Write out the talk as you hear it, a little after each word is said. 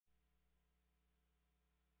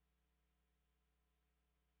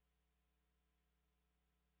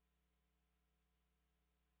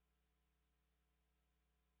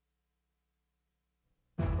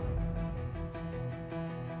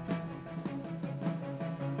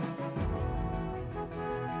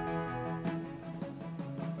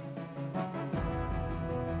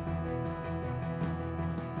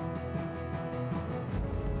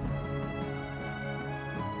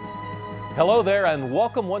Hello there and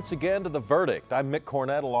welcome once again to The Verdict. I'm Mick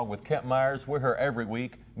Cornett along with Kent Myers. We're here every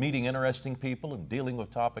week meeting interesting people and dealing with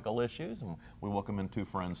topical issues, and we welcome in two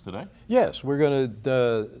friends today. Yes, we're going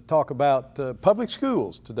to talk about public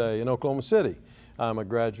schools today in Oklahoma City. I'm a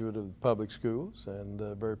graduate of public schools and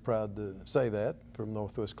very proud to say that from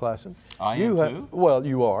Northwest Classen. I am too? Well,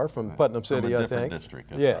 you are from Putnam City, from I a different think. district,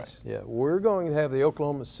 that's yes, right. yeah. We're going to have the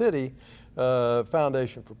Oklahoma City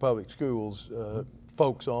Foundation for Public Schools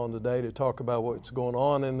folks on today to talk about what's going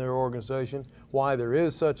on in their organization, why there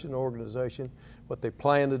is such an organization, what they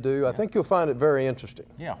plan to do. I think you'll find it very interesting.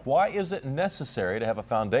 Yeah, why is it necessary to have a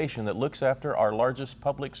foundation that looks after our largest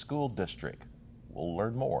public school district? We'll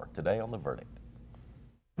learn more today on The Verdict.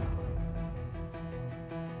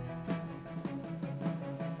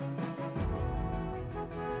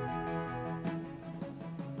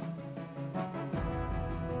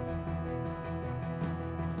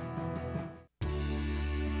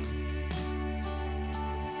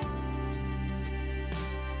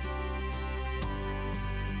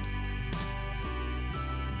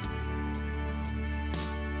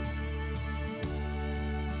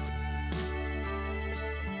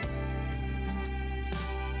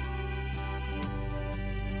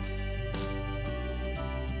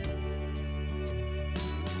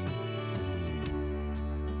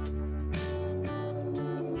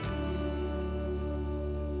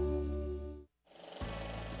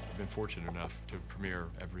 Been fortunate enough to premiere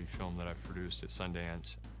every film that I've produced at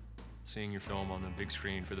Sundance. Seeing your film on the big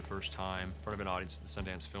screen for the first time in front of an audience at the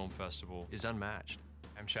Sundance Film Festival is unmatched.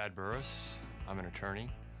 I'm Chad Burris. I'm an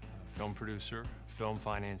attorney, film producer, film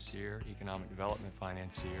financier, economic development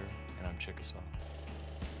financier, and I'm Chickasaw.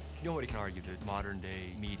 Nobody can argue that modern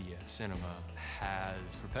day media, cinema, has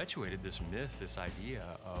perpetuated this myth, this idea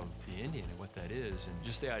of the Indian and what that is. And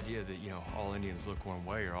just the idea that, all Indians look one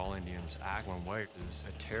way or all Indians act one way is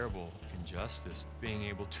a terrible injustice. Being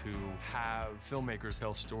able to have filmmakers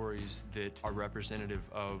tell stories that are representative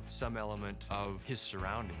of some element of his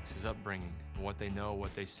surroundings, his upbringing, what they know,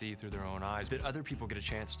 what they see through their own eyes, that other people get a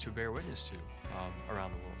chance to bear witness to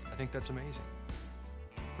around the world. I think that's amazing.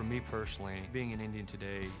 For me personally, being an Indian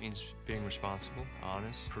today means being responsible,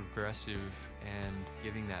 honest, progressive, and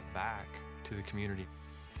giving that back to the community.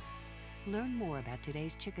 Learn more about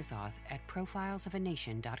today's Chickasaws at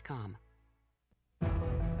profilesofanation.com.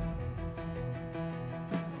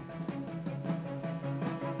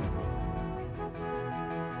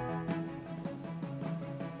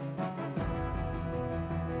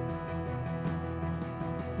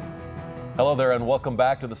 Hello there and welcome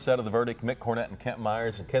back to the set of The Verdict. Mick Cornett and Kent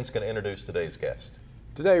Myers, and Kent's going to introduce today's guest.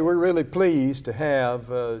 Today we're really pleased to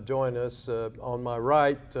have join us on my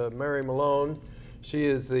right Mary Melon. She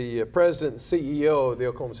is the president and CEO of the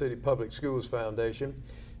Oklahoma City Public Schools Foundation.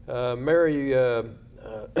 Mary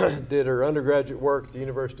did her undergraduate work at the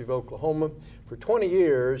University of Oklahoma. For 20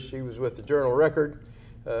 years she was with the Journal Record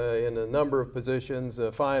in a number of positions,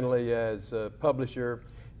 finally as publisher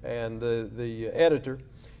and the editor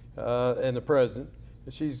and the president.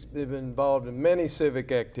 She's been involved in many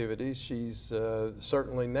civic activities. She's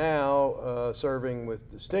certainly now serving with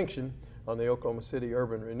distinction on the Oklahoma City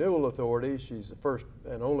Urban Renewal Authority. She's the first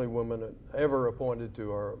and only woman ever appointed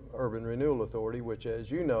to our Urban Renewal Authority, which,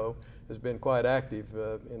 as you know, has been quite active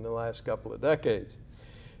in the last couple of decades.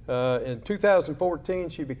 In 2014,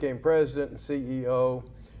 she became president and CEO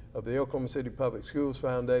of the Oklahoma City Public Schools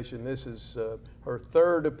Foundation. This is her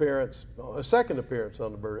second appearance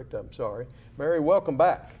on The Verdict, I'm sorry. Mary, welcome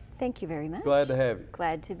back. Thank you very much. Glad to have you.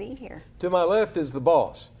 Glad to be here. To my left is the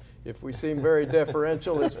boss. If we seem very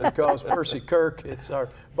deferential, it's because Percy Kirk is our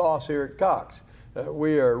boss here at Cox.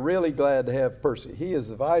 We are really glad to have Percy. He is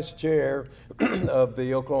the vice chair of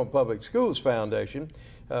the Oklahoma Public Schools Foundation,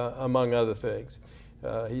 among other things.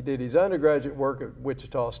 He did his undergraduate work at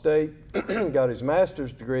Wichita State, got his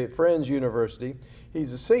master's degree at Friends University.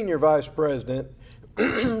 He's a senior vice president,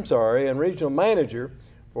 and regional manager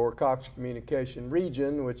for Cox Communications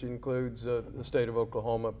region, which includes the state of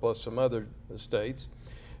Oklahoma plus some other states.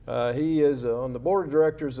 He is on the board of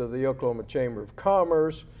directors of the Oklahoma Chamber of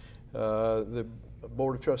Commerce, the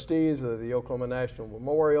board of trustees of the Oklahoma National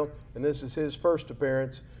Memorial, and this is his first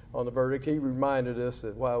appearance on The Verdict. He reminded us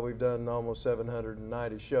that while we've done almost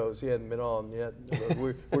 790 shows, he hadn't been on yet.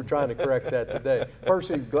 We're trying to correct that today.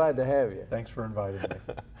 Percy, glad to have you. Thanks for inviting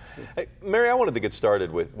me. Hey, Mary, I wanted to get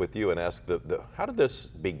started with you and ask how did this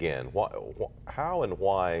begin? How and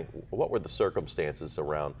why, what were the circumstances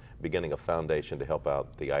around beginning a foundation to help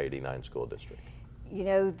out the I-89 school district? You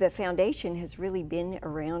know, the foundation has really been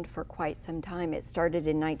around for quite some time. It started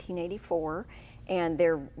in 1984, and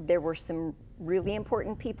there were some really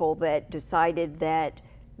important people that decided that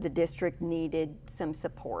the district needed some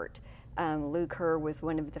support. Lou Kerr was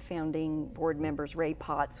one of the founding board members. Ray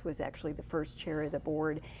Potts was actually the first chair of the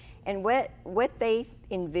board. And what they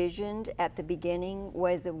envisioned at the beginning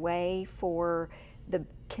was a way for the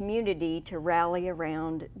community to rally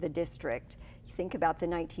around the district. You think about the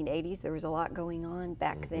 1980s, there was a lot going on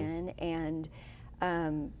back then, and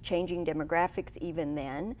changing demographics even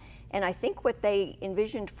then. And I think what they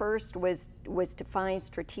envisioned first was to find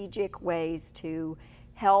strategic ways to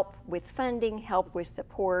help with funding, help with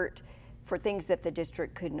support for things that the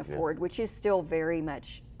district couldn't afford, which is still very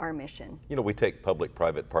much our mission. You know, we take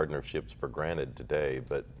public-private partnerships for granted today,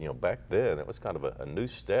 but you know, back then it was kind of a new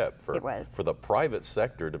step for the private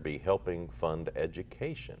sector to be helping fund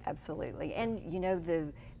education. Absolutely, and you know,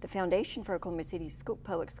 the Foundation for Oklahoma City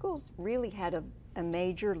Public Schools really had a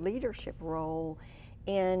major leadership role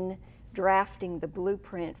in drafting the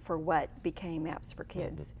blueprint for what became Apps for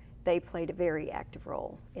Kids. They played a very active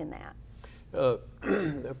role in that.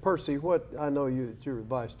 Percy, I know that you're the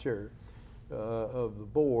vice chair of the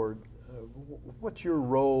board. What's your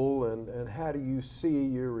role, and how do you see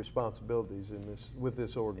your responsibilities with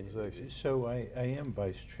this organization? So I am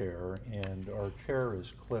vice chair, and our chair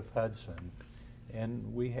is Cliff Hudson,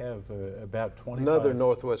 and we have about 25. Another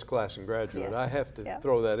Northwest Classroom graduate. Yes. I have to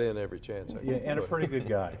throw that in every chance I can. Yeah, and a pretty good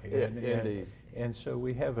guy. Indeed. And so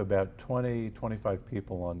we have about 25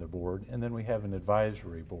 people on the board, and then we have an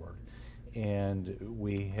advisory board. And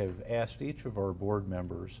we have asked each of our board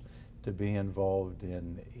members to be involved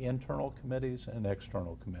in internal committees and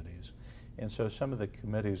external committees. And so some of the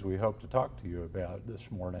committees we hope to talk to you about this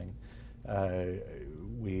morning,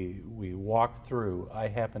 we walk through. I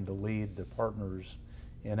happen to lead the Partners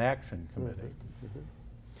in Action Committee.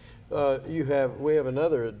 We have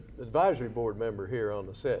another advisory board member here on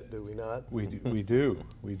the set, do we not? We do.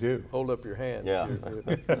 Hold up your hand. Yeah.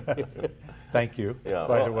 Thank you, yeah,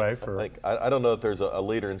 by the way. I don't know if there's a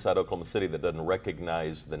leader inside Oklahoma City that doesn't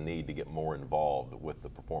recognize the need to get more involved with the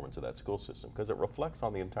performance of that school system, because it reflects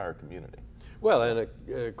on the entire community. Well, and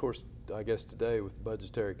of course, I guess today with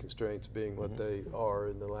budgetary constraints being what they are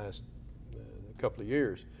in the last couple of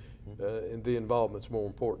years, and the involvement's more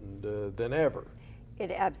important than ever.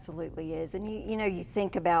 It absolutely is. And you know, you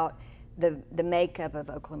think about the makeup of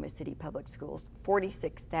Oklahoma City Public Schools.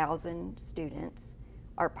 46,000 students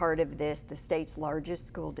are part of this, the state's largest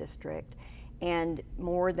school district, and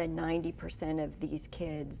more than 90% of these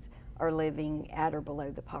kids are living at or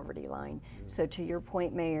below the poverty line. So to your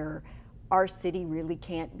point, Mayor, our city really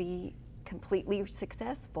can't be completely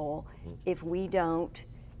successful if we don't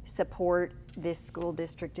support this school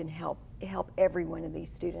district and help every one of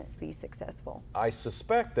these students be successful. I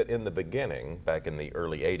suspect that in the beginning, back in the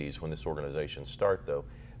early 80s when this organization started, though,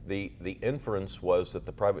 the inference was that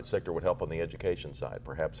the private sector would help on the education side,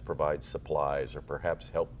 perhaps provide supplies or perhaps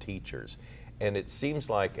help teachers. And it seems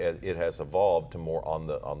like it has evolved to more on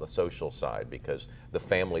the social side, because the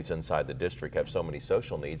families inside the district have so many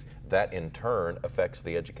social needs that in turn affects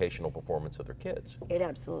the educational performance of their kids. It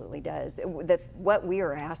absolutely does. What we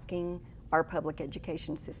are asking our public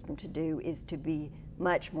education system to do is to be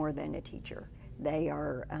much more than a teacher. They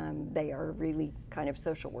are really kind of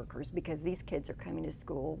social workers, because these kids are coming to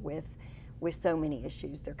school with so many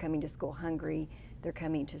issues. They're coming to school hungry. They're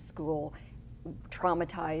coming to school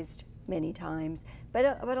traumatized many times, but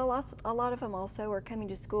a lot of them also are coming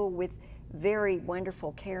to school with very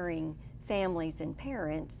wonderful, caring families and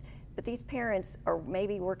parents, but these parents are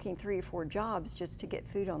maybe working 3 or 4 jobs just to get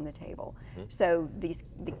food on the table. So the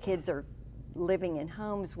kids are living in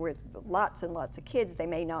homes with lots and lots of kids. They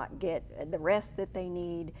may not get the rest that they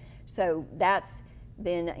need. So that's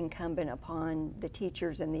then incumbent upon the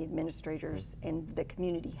teachers and the administrators, and the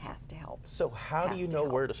community has to help. So how do you know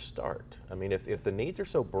where to start? I mean, if the needs are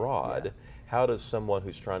so broad, how does someone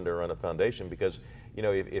who's trying to run a foundation, because you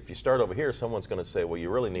know, if you start over here, someone's going to say, well, you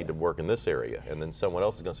really need to work in this area, and then someone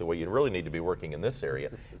else is going to say, well, you really need to be working in this area.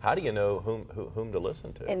 How do you know whom to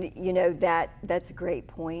listen to? And you know, that's a great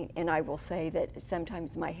point, and I will say that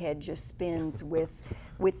sometimes my head just spins with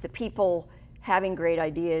the people having great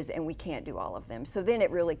ideas, and we can't do all of them. So then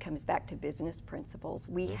it really comes back to business principles.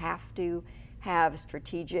 We have to have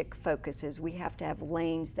strategic focuses. We have to have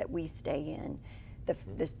lanes that we stay in.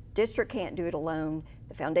 The district can't do it alone.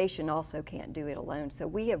 The foundation also can't do it alone. So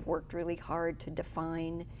we have worked really hard to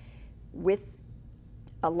define, with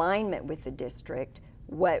alignment with the district,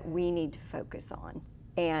 what we need to focus on.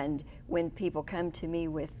 And when people come to me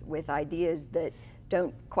with ideas that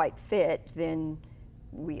don't quite fit, then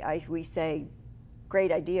we say,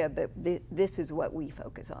 great idea, but this is what we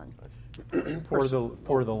focus on. For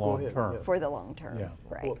the long term. For the long term, Yeah.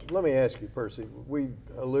 right. Well, let me ask you, Percy, we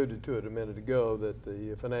alluded to it a minute ago that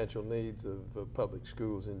the financial needs of public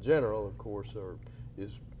schools in general, of course,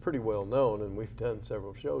 is pretty well known, and we've done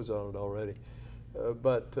several shows on it already.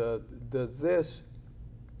 But does this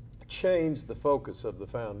change the focus of the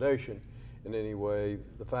foundation in any way?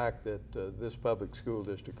 The fact that this public school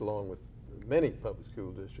district, along with many public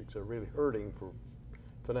school districts, are really hurting for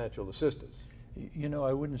financial assistance? You know,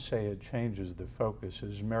 I wouldn't say it changes the focus.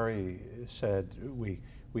 As Mary said,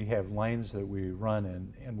 we have lanes that we run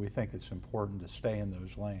in, and we think it's important to stay in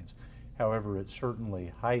those lanes. However, it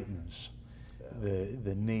certainly heightens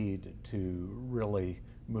the need to really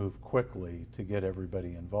move quickly to get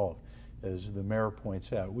everybody involved. As the mayor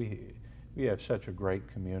points out, we have such a great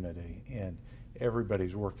community, and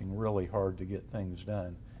everybody's working really hard to get things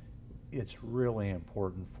done. It's really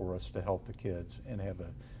important for us to help the kids and have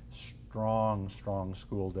a strong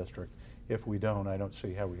school district. If we don't, I don't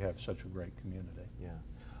see how we have such a great community. Yeah.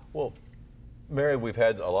 Well, Mary, we've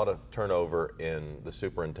had a lot of turnover in the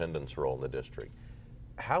superintendent's role in the district.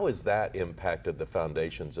 How has that impacted the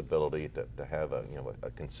foundation's ability to have a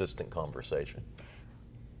consistent conversation?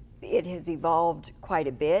 It has evolved quite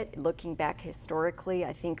a bit. Looking back historically,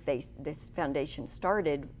 I think this foundation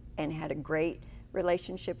started and had a great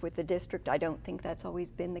relationship with the district. I don't think that's always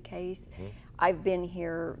been the case. I've been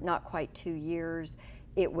here not quite 2 years.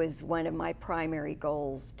 It was one of my primary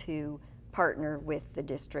goals to partner with the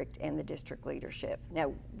district and the district leadership.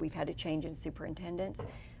 Now, we've had a change in superintendents,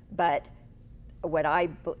 but what I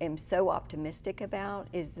am so optimistic about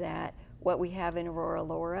is that what we have in Aurora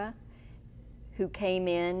Laura, who came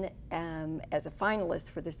in as a finalist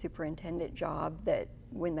for the superintendent job that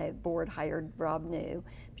when the board hired Rob New,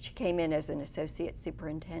 she came in as an associate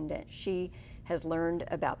superintendent. She has learned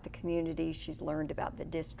about the community, she's learned about the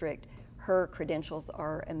district. Her credentials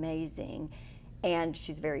are amazing, and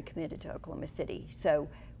she's very committed to Oklahoma City. So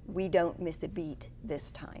we don't miss a beat this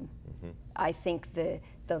time. I think the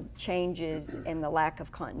changes and the lack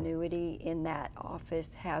of continuity in that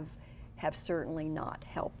office have certainly not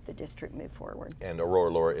helped the district move forward. And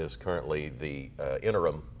Aurora Laura is currently the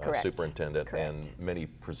interim superintendent, Correct. and many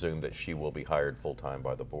presume that she will be hired full-time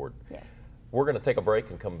by the board. Yes. We're going to take a break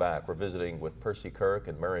and come back. We're visiting with Percy Kirk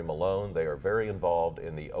and Mary Melon. They are very involved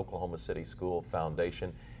in the Oklahoma City School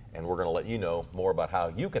Foundation, and we're going to let you know more about how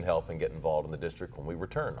you can help and get involved in the district when we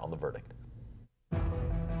return on The Verdict.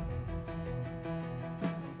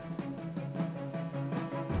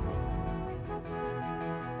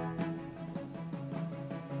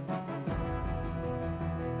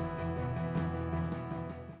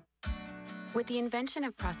 With the invention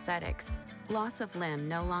of prosthetics, loss of limb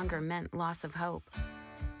no longer meant loss of hope.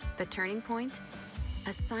 The turning point?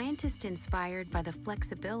 A scientist inspired by the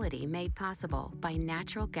flexibility made possible by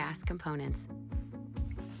natural gas components.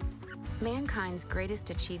 Mankind's greatest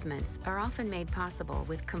achievements are often made possible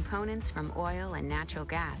with components from oil and natural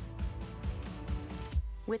gas.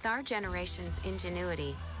 With our generation's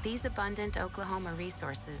ingenuity, these abundant Oklahoma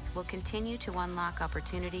resources will continue to unlock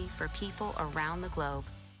opportunity for people around the globe.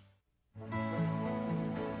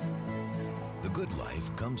 The good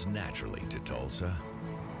life comes naturally to Tulsa,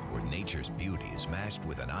 where nature's beauty is matched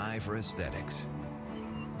with an eye for aesthetics.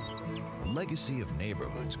 A legacy of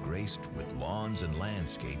neighborhoods graced with lawns and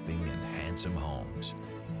landscaping and handsome homes.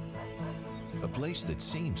 A place that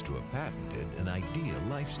seems to have patented an ideal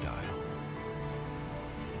lifestyle.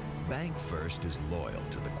 Bank First is loyal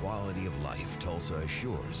to the quality of life Tulsa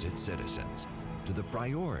assures its citizens, to the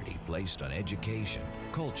priority placed on education,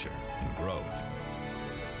 culture, and growth.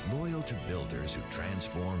 Loyal to builders who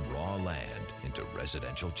transform raw land into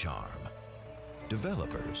residential charm.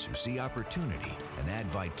 Developers who see opportunity and add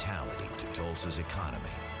vitality to Tulsa's economy.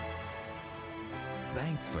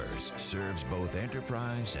 Bank First serves both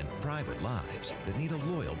enterprise and private lives that need a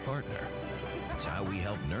loyal partner. It's how we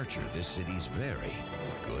help nurture this city's very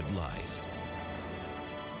good life.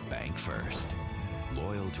 Bank First.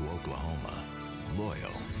 Loyal to Oklahoma.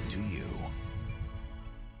 Loyal to you.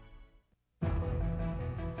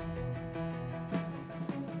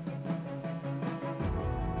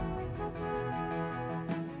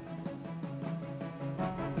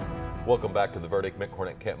 Welcome back to The Verdict. Mick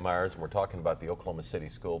Cornett, Kent Myers, and we're talking about the Oklahoma City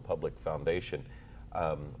School Public Foundation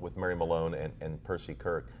with Mary Melon and Percy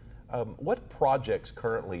Kirk. What projects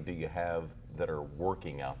currently do you have that are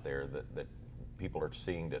working out there that people are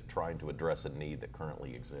seeing trying to address a need that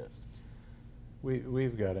currently exists?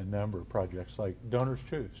 We've got a number of projects like Donors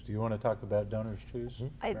Choose. Do you want to talk about Donors Choose?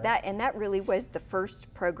 That really was the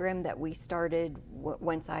first program that we started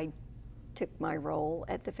once I took my role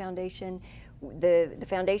at the foundation. the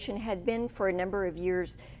foundation had been for a number of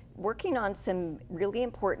years working on some really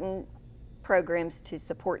important programs to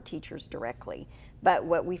support teachers directly. But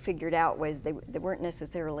what we figured out was they weren't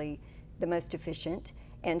necessarily the most efficient.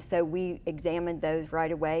 And so we examined those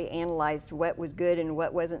right away, analyzed what was good and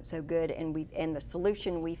what wasn't so good, and the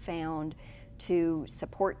solution we found to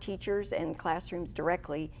support teachers and classrooms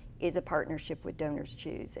directly is a partnership with Donors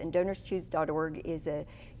Choose. And DonorsChoose.org is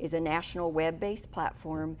a national web-based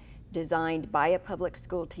platform designed by a public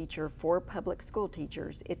school teacher for public school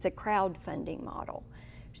teachers. It's a crowdfunding model.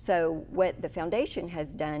 So what the foundation has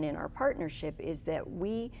done in our partnership is that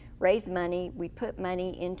we raise money, we put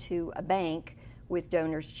money into a bank with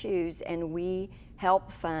Donors Choose, and we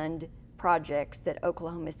help fund projects that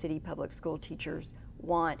Oklahoma City public school teachers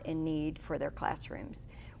want and need for their classrooms.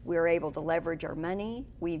 We're able to leverage our money.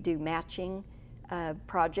 We do matching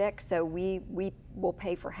projects, so we will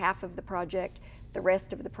pay for half of the project. The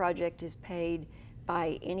rest of the project is paid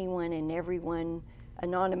by anyone and everyone,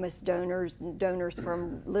 anonymous donors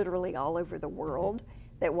from literally all over the world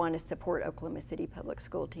that want to support Oklahoma City public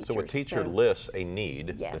school teachers. So a teacher lists a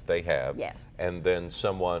need that they have, and then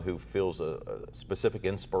someone who feels a specific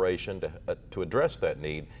inspiration to address that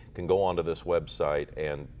need can go onto this website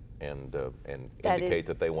and indicate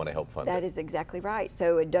that they want to help fund it. That is exactly right.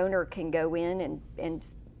 So a donor can go in and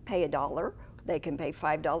pay $1. They can pay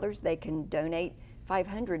 $5. They can donate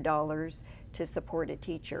 $500 to support a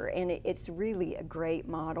teacher. And it's really a great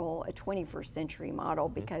model, a 21st century model,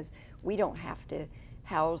 because we don't have to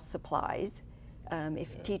house supplies.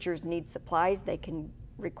 If teachers need supplies, they can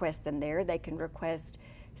request them there. They can request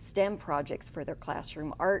STEM projects for their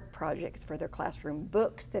classroom, art projects for their classroom,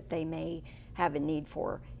 books that they may have a need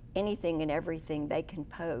for. Anything and everything they can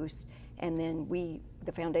post, and then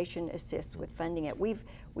the foundation assists with funding it. We've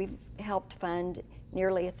helped fund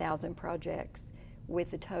nearly 1,000 projects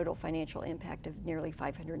with a total financial impact of nearly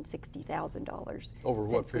 $560,000 over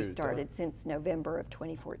what since we started, since November of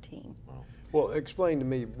 2014. Wow. Well, explain to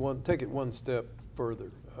me, take it one step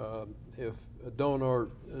further. If a donor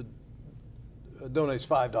donates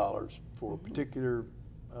 $5 for a particular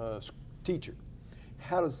teacher,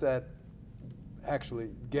 how does that actually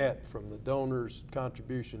get from the donor's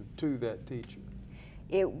contribution to that teacher?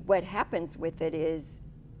 What happens with it is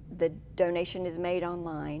the donation is made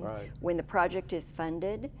online. Right. When the project is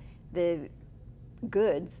funded, the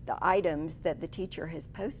goods, the items that the teacher has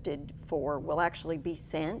posted for will actually be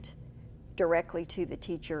sent directly to the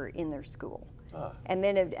teacher in their school. And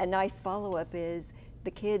then a nice follow-up is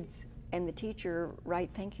the kids and the teacher write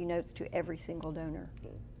thank you notes to every single donor.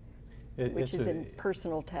 Which is a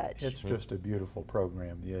personal touch. It's just a beautiful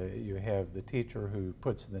program. You have the teacher who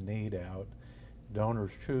puts the need out.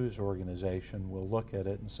 Donors Choose organization will look at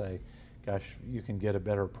it and say, gosh, you can get a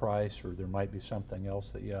better price, or there might be something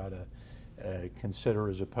else that you ought to consider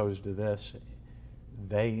as opposed to this.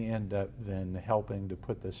 They end up then helping to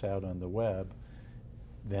put this out on the web.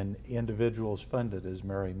 Then individuals fund it, as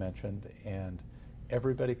Mary mentioned, and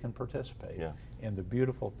everybody can participate. Yeah. And the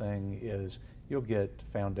beautiful thing is you'll get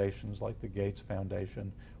foundations like the Gates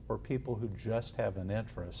Foundation, or people who just have an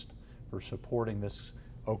interest for supporting this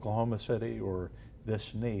Oklahoma City or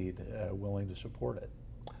this need, willing to support it.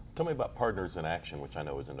 Tell me about Partners in Action, which I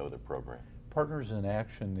know is another program. Partners in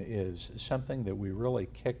Action is something that we really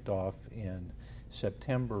kicked off in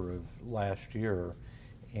September of last year,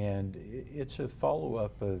 and it's a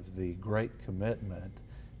follow-up of the Great Commitment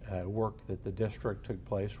work that the district took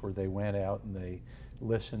place, where they went out and they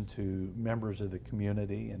listened to members of the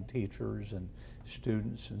community and teachers and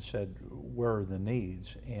students and said, where are the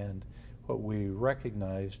needs? And what we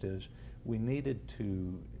recognized is we needed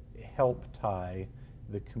to help tie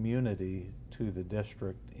the community to the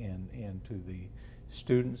district and to the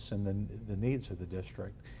students and the needs of the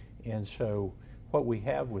district. And so what we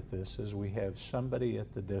have with this is we have somebody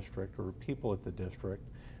at the district, or people at the district,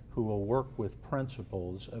 who will work with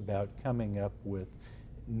principals about coming up with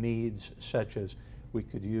needs, such as we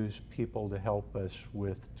could use people to help us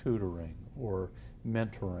with tutoring or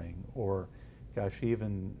mentoring, or gosh,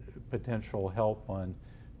 even potential help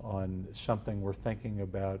on something we're thinking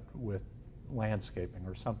about with landscaping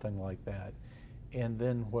or something like that. And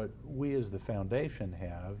then what we as the foundation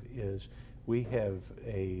have is we have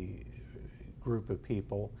a group of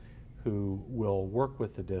people who will work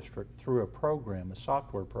with the district through a program, a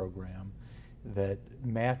software program, that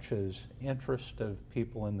matches interest of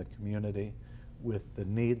people in the community with the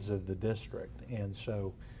needs of the district. And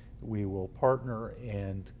so we will partner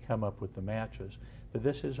and come up with the matches. But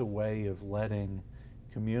this is a way of letting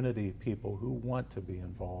community people who want to be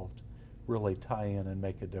involved really tie in and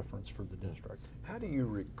make a difference for the district. How do you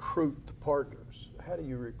recruit the partners? How do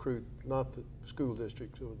you recruit not the school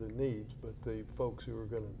districts or their needs, but the folks who are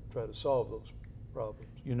going to try to solve those problems?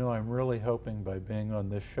 You know, I'm really hoping by being on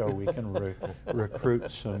this show we can recruit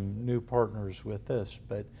some new partners with this,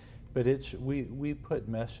 but we put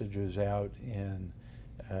messages out in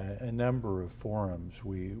a number of forums.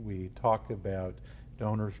 We talk about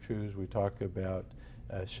Donors Choose, we talk about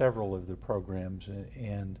several of the programs,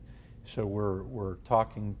 and so we're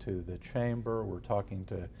talking to the chamber, we're talking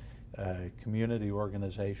to community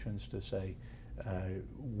organizations to say,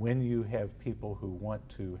 when you have people who want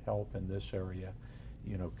to help in this area,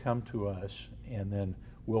 you know, come to us, and then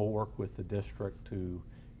we'll work with the district to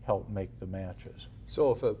help make the matches.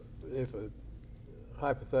 So if a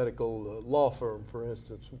hypothetical law firm, for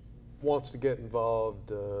instance, wants to get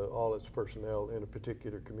involved, all its personnel in a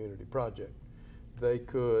particular community project, they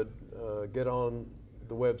could get on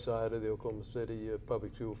the website of the Oklahoma City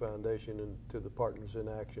Public School Foundation and to the Partners in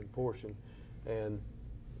Action portion and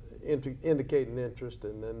indicate an interest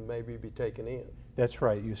and then maybe be taken in. That's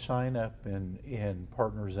right. You sign up in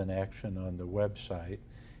Partners in Action on the website,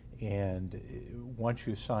 and once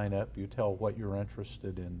you sign up, you tell what you're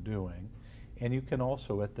interested in doing. And you can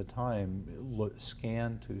also at the time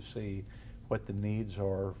scan to see what the needs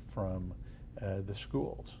are from the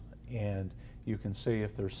schools. And you can see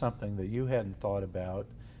if there's something that you hadn't thought about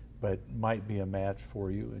but might be a match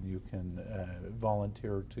for you, and you can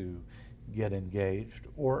volunteer to get engaged.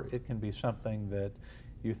 Or it can be something that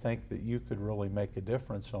you think that you could really make a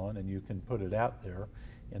difference on, and you can put it out there.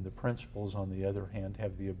 And the principals, on the other hand,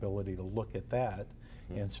 have the ability to look at that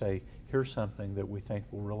and say, here's something that we think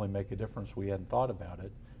will really make a difference. We hadn't thought about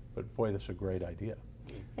it, but boy, that's a great idea.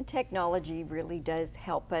 And technology really does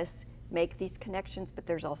help us make these connections, but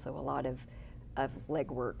there's also a lot of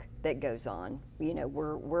legwork that goes on. You know,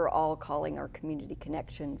 we're all calling our community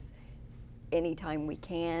connections anytime we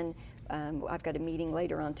can. I've got a meeting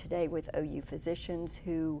later on today with OU physicians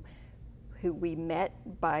who we met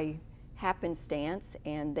by happenstance,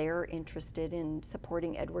 and they're interested in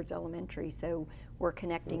supporting Edwards Elementary. So we're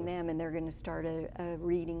connecting them, and they're going to start a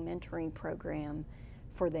reading mentoring program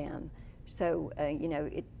for them. So, you know,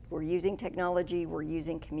 we're using technology, we're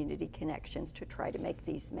using community connections to try to make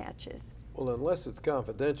these matches. Well, unless it's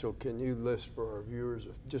confidential, can you list for our viewers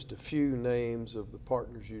just a few names of the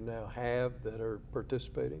partners you now have that are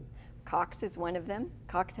participating? Cox is one of them.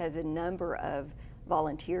 Cox has a number of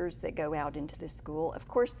volunteers that go out into the school. Of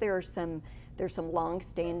course, there's some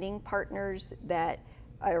long-standing partners that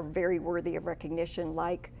are very worthy of recognition,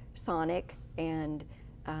 like Sonic and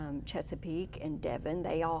Chesapeake and Devon.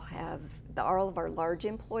 They all have, all of our large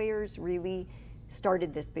employers really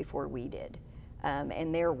started this before we did,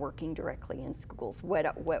 and they're working directly in schools.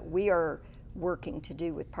 What we are working to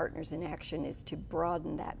do with Partners in Action is to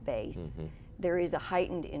broaden that base. Mm-hmm. There is a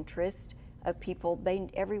heightened interest of people.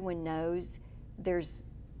 Everyone knows there's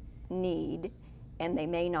need, and they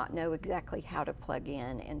may not know exactly how to plug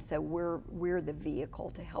in, and so we're the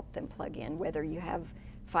vehicle to help them plug in, whether you have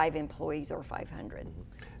 5 employees or 500. Mm-hmm.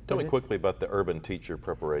 Tell me quickly about the Urban Teacher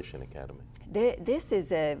Preparation Academy. This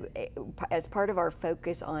is as part of our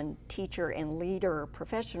focus on teacher and leader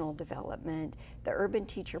professional development. The Urban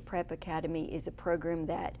Teacher Prep Academy is a program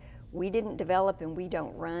that we didn't develop and we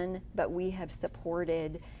don't run, but we have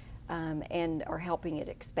supported and are helping it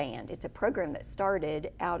expand. It's a program that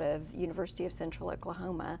started out of University of Central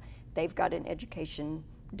Oklahoma. They've got an education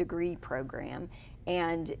degree program,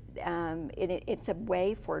 and it's a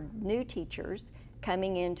way for new teachers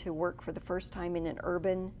coming in to work for the first time in an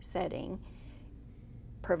urban setting,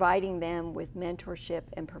 providing them with mentorship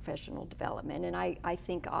and professional development. And I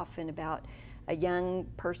think often about a young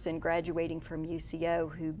person graduating from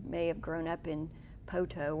UCO who may have grown up in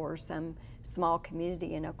Poto or some small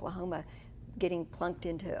community in Oklahoma, getting plunked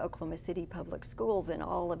into Oklahoma City Public Schools and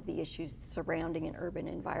all of the issues surrounding an urban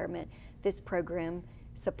environment. This program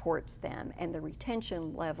supports them, and the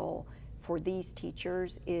retention level for these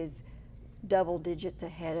teachers is double digits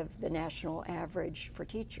ahead of the national average for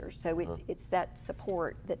teachers. So it's that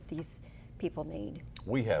support that these people need.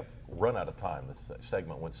 We have run out of time. This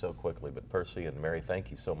segment went so quickly, but Percy and Mary, thank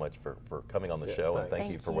you so much for coming on the show, and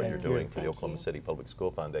thank you for what you're doing for the Oklahoma City Public School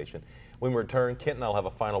Foundation. When we return, Kent and I'll have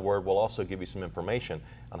a final word. We'll also give you some information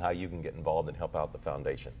on how you can get involved and help out the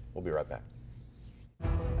foundation. We'll be right back.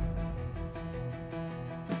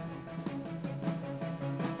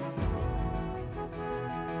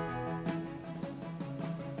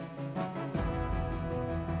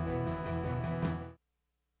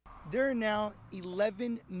 There are now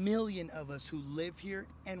 11 million of us who live here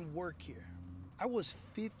and work here. I was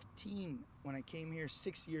 15 when I came here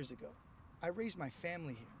 6 years ago. I raised my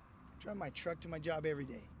family here, drive my truck to my job every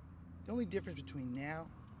day. The only difference between now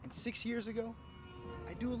and 6 years ago,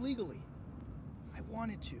 I do it legally. I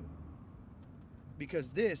wanted to.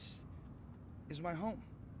 Because this is my home.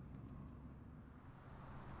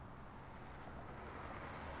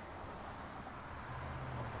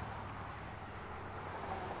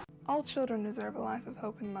 All children deserve a life of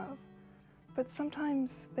hope and love, but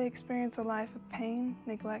sometimes they experience a life of pain,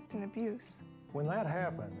 neglect, and abuse. When that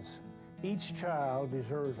happens, each child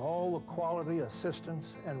deserves all the quality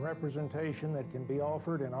assistance and representation that can be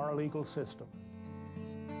offered in our legal system.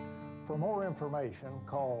 For more information,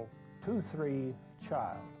 call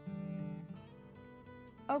 23-CHILD.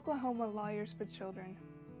 Oklahoma Lawyers for Children,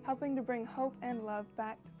 helping to bring hope and love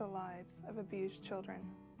back to the lives of abused children.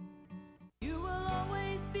 You will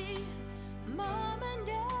always be mom and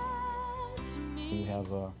dad to me. You have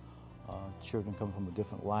children coming from a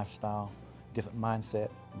different lifestyle, different mindset.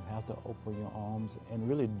 You have to open your arms and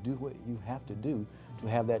really do what you have to do to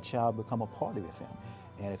have that child become a part of your family.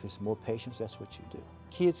 And if it's more patience, that's what you do.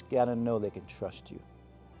 Kids gotta know they can trust you.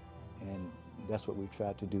 And that's what we've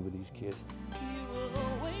tried to do with these kids. You will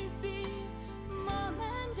always be mom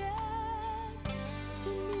and dad to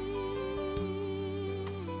me.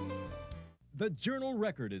 The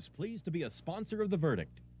Journal-Record is pleased to be a sponsor of The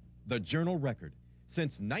Verdict. The Journal-Record,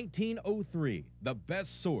 since 1903, the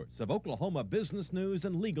best source of Oklahoma business news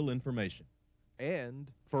and legal information.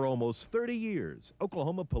 And for almost 30 years,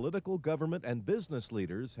 Oklahoma political, government, and business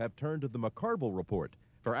leaders have turned to the McCarville Report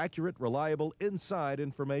for accurate, reliable, inside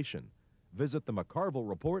information. Visit the McCarville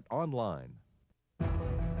Report online.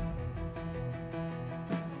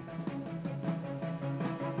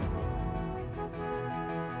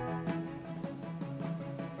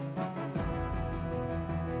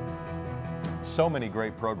 So many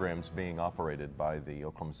great programs being operated by the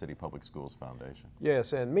Oklahoma City Public Schools Foundation.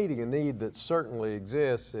 Yes, and meeting a need that certainly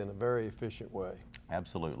exists in a very efficient way.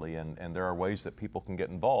 Absolutely, and there are ways that people can get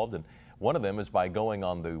involved, and one of them is by going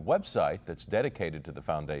on the website that's dedicated to the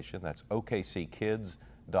foundation. That's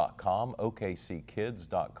OKCkids.com,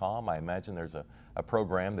 OKCkids.com. I imagine there's a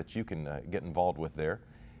program that you can get involved with there.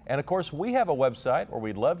 And of course, we have a website where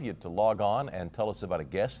we'd love you to log on and tell us about a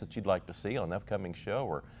guest that you'd like to see on an upcoming show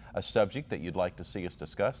or a subject that you'd like to see us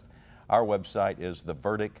discussed. Our website is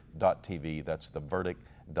theverdict.tv. That's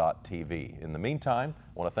theverdict.tv. In the meantime,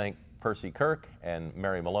 I want to thank Percy Kirk and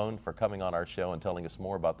Mary Melon for coming on our show and telling us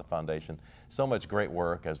more about the foundation. So much great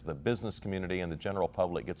work as the business community and the general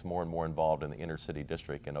public gets more and more involved in the inner city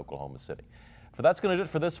district in Oklahoma City. But that's going to do it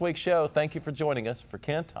for this week's show. Thank you for joining us. For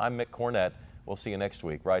Kent, I'm Mick Cornett. We'll see you next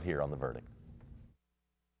week right here on The Verdict.